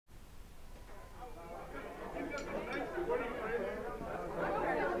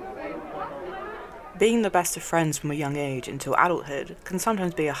Being the best of friends from a young age until adulthood can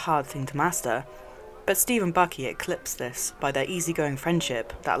sometimes be a hard thing to master, but Steve and Bucky eclipse this by their easygoing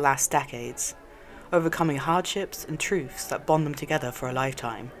friendship that lasts decades, overcoming hardships and truths that bond them together for a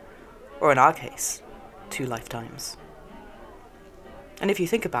lifetime, or in our case, 2 lifetimes. And if you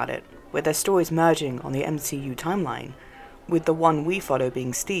think about it, with their stories merging on the MCU timeline, with the one we follow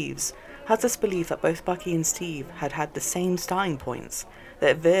being Steve's, has us believe that both Bucky and Steve had had the same starting points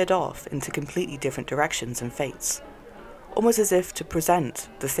that veered off into completely different directions and fates. Almost as if to present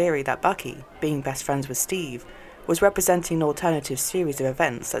the theory that Bucky, being best friends with Steve, was representing an alternative series of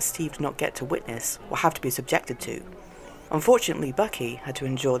events that Steve did not get to witness or have to be subjected to. Unfortunately, Bucky had to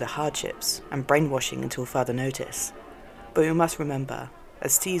endure the hardships and brainwashing until further notice. But we must remember,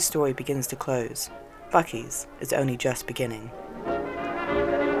 as Steve's story begins to close, Bucky's is only just beginning.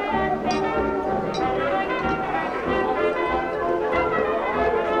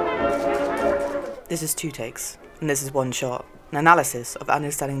 This is 2 takes, and this is 1 shot, an analysis of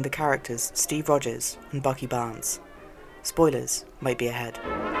understanding the characters Steve Rogers and Bucky Barnes. Spoilers might be ahead.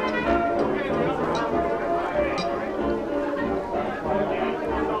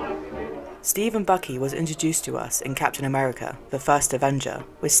 Steve and Bucky was introduced to us in Captain America, the First Avenger,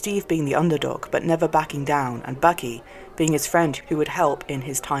 with Steve being the underdog but never backing down, and Bucky being his friend who would help in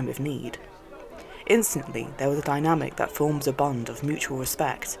his time of need. Instantly, there was a dynamic that forms a bond of mutual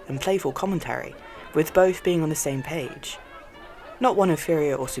respect and playful commentary, with both being on the same page. Not one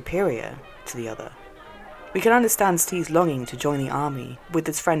inferior or superior to the other. We can understand Steve's longing to join the army, with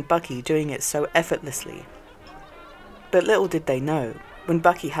his friend Bucky doing it so effortlessly. But little did they know, when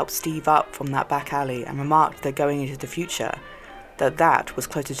Bucky helped Steve up from that back alley and remarked they're going into the future, that was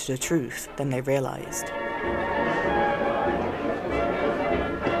closer to the truth than they realised.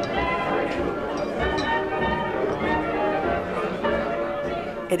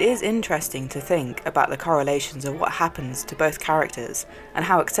 It is interesting to think about the correlations of what happens to both characters and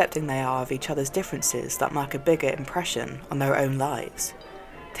how accepting they are of each other's differences that mark a bigger impression on their own lives.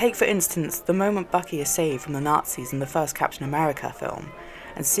 Take for instance the moment Bucky is saved from the Nazis in the first Captain America film,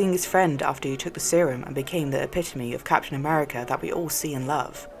 and seeing his friend after he took the serum and became the epitome of Captain America that we all see and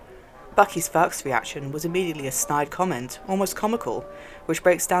love. Bucky's first reaction was immediately a snide comment, almost comical, which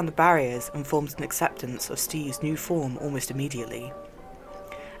breaks down the barriers and forms an acceptance of Steve's new form almost immediately.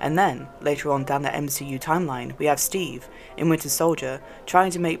 And then, later on down the MCU timeline, we have Steve, in Winter Soldier,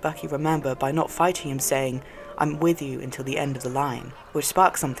 trying to make Bucky remember by not fighting him, saying, "I'm with you until the end of the line," which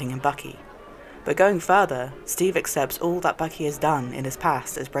sparks something in Bucky. But going further, Steve accepts all that Bucky has done in his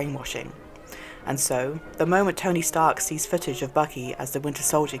past as brainwashing. And so, the moment Tony Stark sees footage of Bucky as the Winter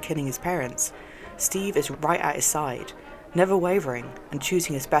Soldier killing his parents, Steve is right at his side, never wavering, and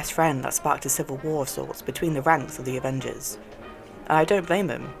choosing his best friend that sparked a civil war of sorts between the ranks of the Avengers. And I don't blame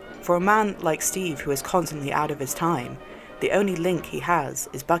him. For a man like Steve who is constantly out of his time, the only link he has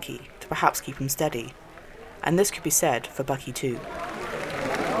is Bucky to perhaps keep him steady. And this could be said for Bucky too.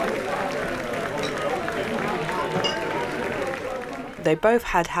 They both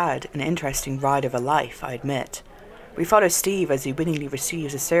had an interesting ride of a life, I admit. We follow Steve as he willingly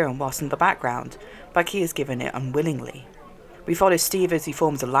receives a serum whilst in the background, Bucky is given it unwillingly. We follow Steve as he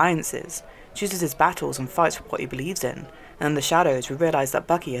forms alliances, chooses his battles and fights for what he believes in, and in the shadows we realise that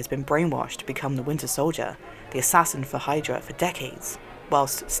Bucky has been brainwashed to become the Winter Soldier, the assassin for Hydra for decades,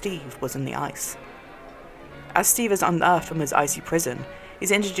 whilst Steve was in the ice. As Steve is unearthed from his icy prison, he's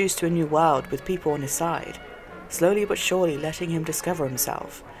introduced to a new world with people on his side, slowly but surely letting him discover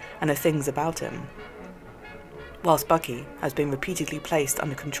himself and the things about him. Whilst Bucky has been repeatedly placed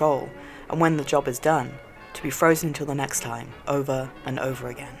under control, and when the job is done, to be frozen until the next time, over and over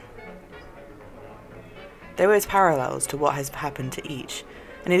again. There is parallels to what has happened to each,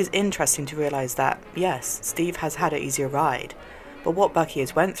 and it is interesting to realise that, yes, Steve has had an easier ride, but what Bucky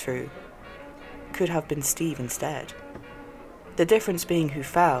has went through could have been Steve instead. The difference being who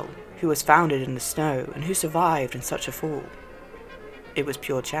fell, who was founded in the snow, and who survived in such a fall. It was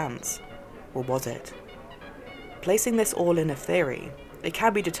pure chance, or was it? Placing this all in a theory, it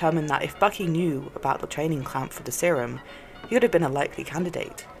can be determined that if Bucky knew about the training camp for the serum, he would have been a likely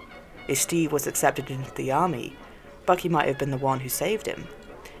candidate. If Steve was accepted into the army, Bucky might have been the one who saved him.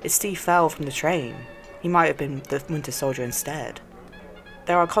 If Steve fell from the train, he might have been the Winter Soldier instead.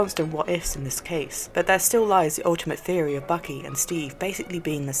 There are constant what-ifs in this case, but there still lies the ultimate theory of Bucky and Steve basically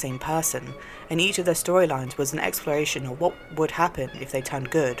being the same person, and each of their storylines was an exploration of what would happen if they turned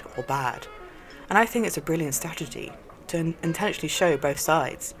good or bad. And I think it's a brilliant strategy, to intentionally show both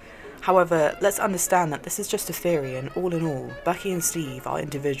sides. However, let's understand that this is just a theory, and all in all, Bucky and Steve are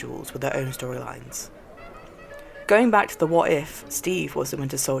individuals with their own storylines. Going back to the what if Steve was the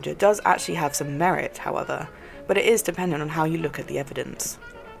Winter Soldier does actually have some merit, however, but it is dependent on how you look at the evidence.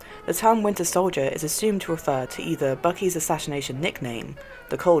 The term Winter Soldier is assumed to refer to either Bucky's assassination nickname,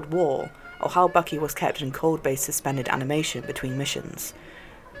 the Cold War, or how Bucky was kept in cold-based suspended animation between missions.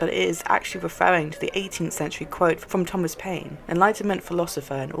 But it is actually referring to the 18th century quote from Thomas Paine, Enlightenment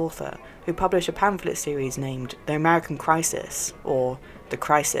philosopher and author, who published a pamphlet series named The American Crisis, or The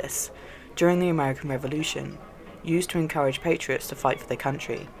Crisis, during the American Revolution, used to encourage patriots to fight for their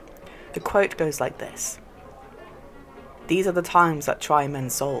country. The quote goes like this: "These are the times that try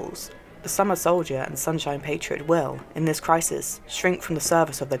men's souls. The summer soldier and sunshine patriot will, in this crisis, shrink from the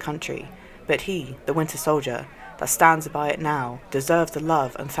service of their country, but he, the winter soldier, that stands by it now, deserves the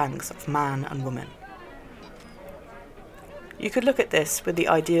love and thanks of man and woman." You could look at this with the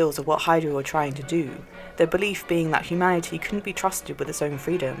ideals of what Hydra were trying to do, their belief being that humanity couldn't be trusted with its own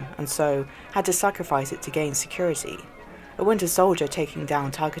freedom, and so had to sacrifice it to gain security. A Winter Soldier taking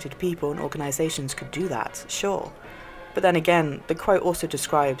down targeted people and organisations could do that, sure. But then again, the quote also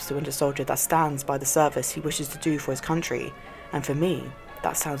describes the Winter Soldier that stands by the service he wishes to do for his country, and for me,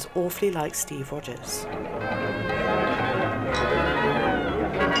 that sounds awfully like Steve Rogers.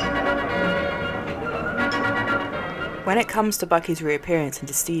 When it comes to Bucky's reappearance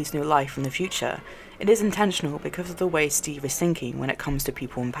into Steve's new life in the future, it is intentional because of the way Steve is thinking when it comes to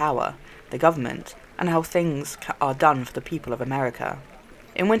people in power, the government, and how things are done for the people of America.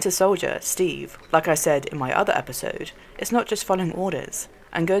 In Winter Soldier, Steve, like I said in my other episode, is not just following orders,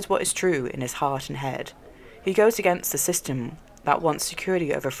 and goes what is true in his heart and head. He goes against the system that wants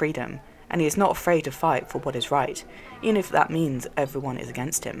security over freedom, and he is not afraid to fight for what is right, even if that means everyone is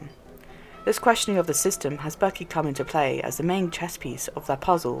against him. This questioning of the system has Bucky come into play as the main chess piece of the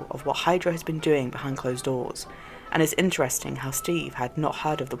puzzle of what Hydra has been doing behind closed doors, and it's interesting how Steve had not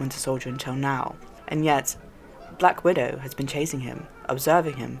heard of the Winter Soldier until now, and yet Black Widow has been chasing him,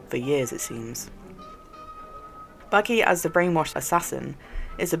 observing him for years it seems. Bucky as the brainwashed assassin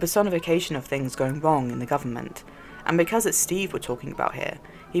is the personification of things going wrong in the government, and because it's Steve we're talking about here,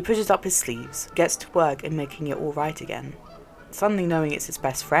 he pushes up his sleeves, gets to work in making it all right again. Suddenly knowing it's his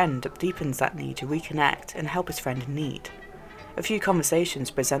best friend deepens that need to reconnect and help his friend in need. A few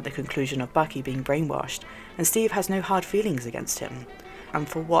conversations present the conclusion of Bucky being brainwashed, and Steve has no hard feelings against him, and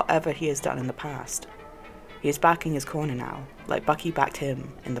for whatever he has done in the past. He is backing his corner now, like Bucky backed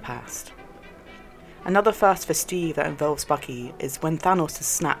him in the past. Another first for Steve that involves Bucky is when Thanos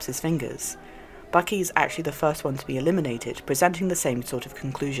snaps his fingers. Bucky is actually the first one to be eliminated, presenting the same sort of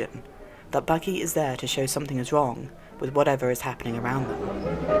conclusion, that Bucky is there to show something is wrong with whatever is happening around them.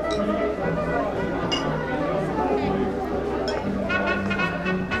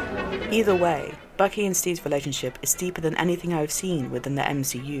 Either way, Bucky and Steve's relationship is deeper than anything I've seen within the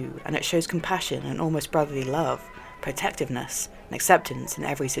MCU, and it shows compassion and almost brotherly love, protectiveness, and acceptance in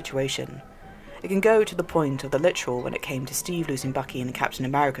every situation. It can go to the point of the literal when it came to Steve losing Bucky in the Captain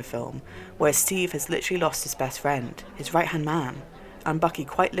America film, where Steve has literally lost his best friend, his right-hand man, and Bucky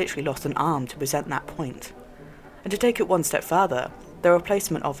quite literally lost an arm to present that point. And to take it one step further, the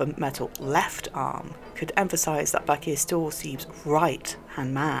replacement of a metal left arm could emphasise that Bucky is still Steve's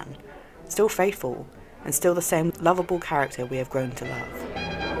right-hand man, still faithful, and still the same lovable character we have grown to love.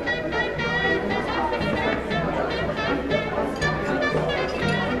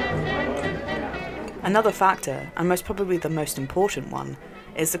 Another factor, and most probably the most important one,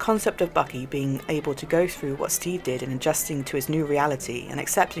 is the concept of Bucky being able to go through what Steve did in adjusting to his new reality and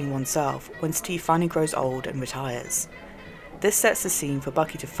accepting oneself when Steve finally grows old and retires. This sets the scene for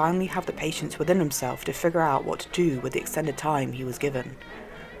Bucky to finally have the patience within himself to figure out what to do with the extended time he was given.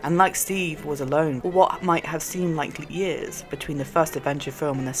 And like Steve was alone for what might have seemed like years between the first Avenger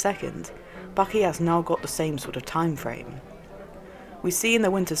film and the second, Bucky has now got the same sort of time frame. We see in the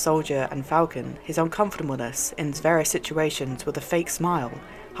Winter Soldier and Falcon his uncomfortableness in various situations with a fake smile,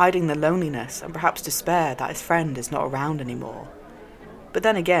 hiding the loneliness and perhaps despair that his friend is not around anymore. But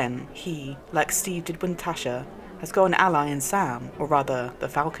then again, he, like Steve did with Natasha, has got an ally in Sam, or rather, the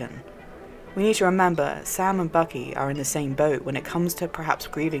Falcon. We need to remember Sam and Bucky are in the same boat when it comes to perhaps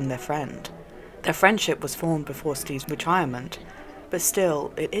grieving their friend. Their friendship was formed before Steve's retirement, but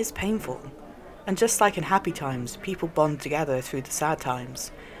still, it is painful. And just like in happy times, people bond together through the sad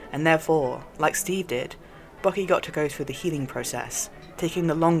times, and therefore, like Steve did, Bucky got to go through the healing process, taking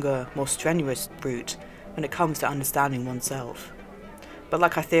the longer, more strenuous route when it comes to understanding oneself. But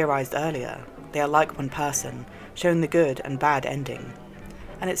like I theorized earlier, they are like one person, showing the good and bad ending.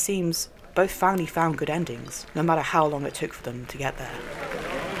 And it seems both finally found good endings, no matter how long it took for them to get there.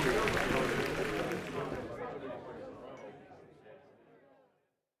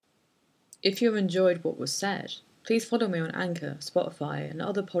 If you enjoyed what was said, Please follow me on Anchor, Spotify, and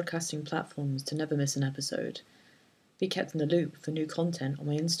other podcasting platforms to never miss an episode. Be kept in the loop for new content on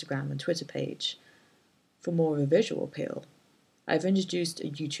my Instagram and Twitter page. For more of a visual appeal, I've introduced a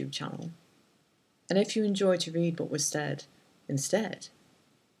YouTube channel. And if you enjoy to read what was said instead,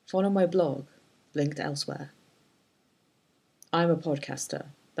 follow my blog, linked elsewhere. I'm a podcaster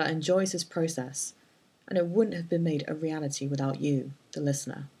that enjoys this process, and it wouldn't have been made a reality without you, the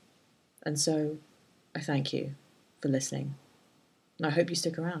listener. And so, I thank you for listening, and I hope you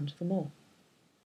stick around for more.